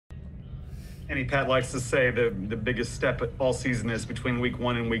Kenny, Pat likes to say the biggest step all season is between week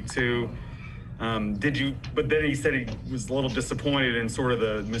 1 and week 2. But then he said he was a little disappointed in sort of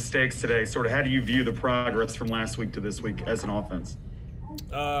the mistakes today. Sort of how do you view the progress from last week to this week as an offense?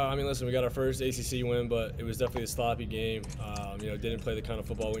 I mean, listen, we got our first ACC win, but it was definitely a sloppy game. Didn't play the kind of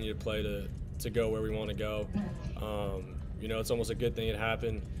football we need to play to go where we want to go. It's almost a good thing it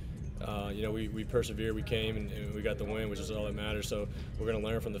happened. We persevered, we came, and we got the win, which is all that matters. So we're going to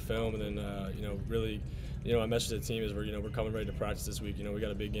learn from the film, and then, really, my message to the team is we're coming ready to practice this week. We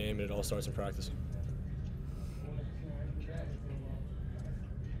got a big game, and it all starts in practice.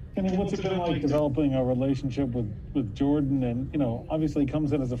 Kenny, what's it been like developing a relationship with Jordan? And, obviously he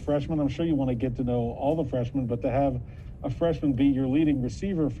comes in as a freshman. I'm sure you want to get to know all the freshmen, but to have a freshman be your leading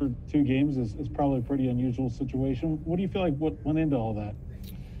receiver for 2 games is probably a pretty unusual situation. What do you feel like what went into all that?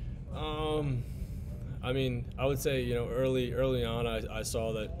 I would say, early on I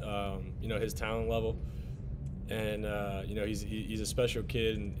saw that, his talent level. And, he's a special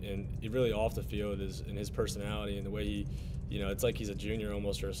kid, and he really off the field is in his personality and the way he, it's like he's a junior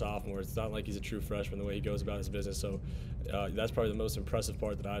almost or a sophomore. It's not like he's a true freshman the way he goes about his business. So that's probably the most impressive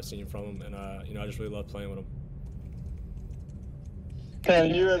part that I've seen from him. And, I just really love playing with him.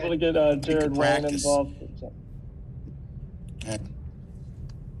 Ken, you were able to get Jared Wayne involved.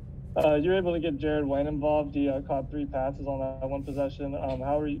 You were able to get Jared Wayne involved. He caught 3 passes on that one possession.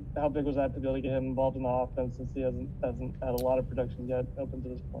 How big was that to be able to get him involved in the offense since he hasn't had a lot of production yet up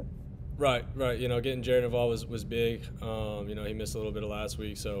until this point? Right. Getting Jared involved was big. He missed a little bit of last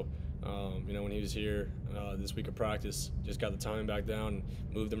week, so when he was here this week of practice, just got the timing back down and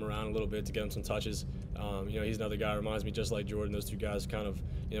moved him around a little bit to get him some touches. He's another guy, reminds me just like Jordan. Those 2 guys kind of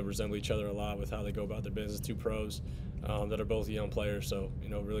resemble each other a lot with how they go about their business. 2 pros that are both young players, so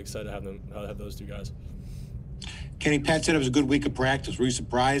really excited to have those 2 guys. Kenny, Pat said it was a good week of practice. Were you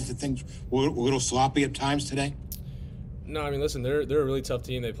surprised that things were a little sloppy at times today? No, listen, they're a really tough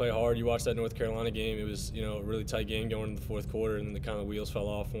team. They play hard. You watched that North Carolina game. It was, a really tight game going into the 4th quarter, and then the kind of wheels fell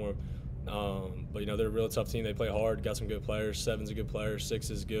off for them. But they're a real tough team. They play hard, got some good players. 7's a good player, 6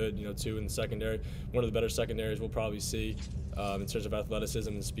 is good, 2 in the secondary. One of the better secondaries we'll probably see in terms of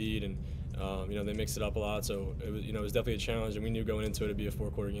athleticism and speed. And, they mixed it up a lot. So, it was definitely a challenge, and we knew going into it it'd be a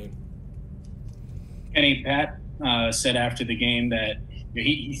 4-quarter game. Kenny, Pat said after the game that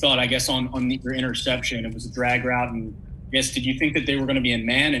he thought, I guess, on your interception, it was a drag route. And I guess, did you think that they were going to be in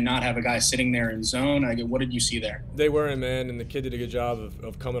man and not have a guy sitting there in zone? What did you see there? They were in man, and the kid did a good job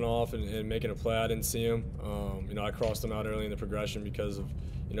of coming off and making a play. I didn't see him. I crossed him out early in the progression because of,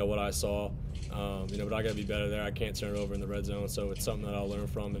 what I saw. But I got to be better there. I can't turn it over in the red zone, so it's something that I'll learn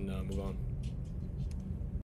from and move on.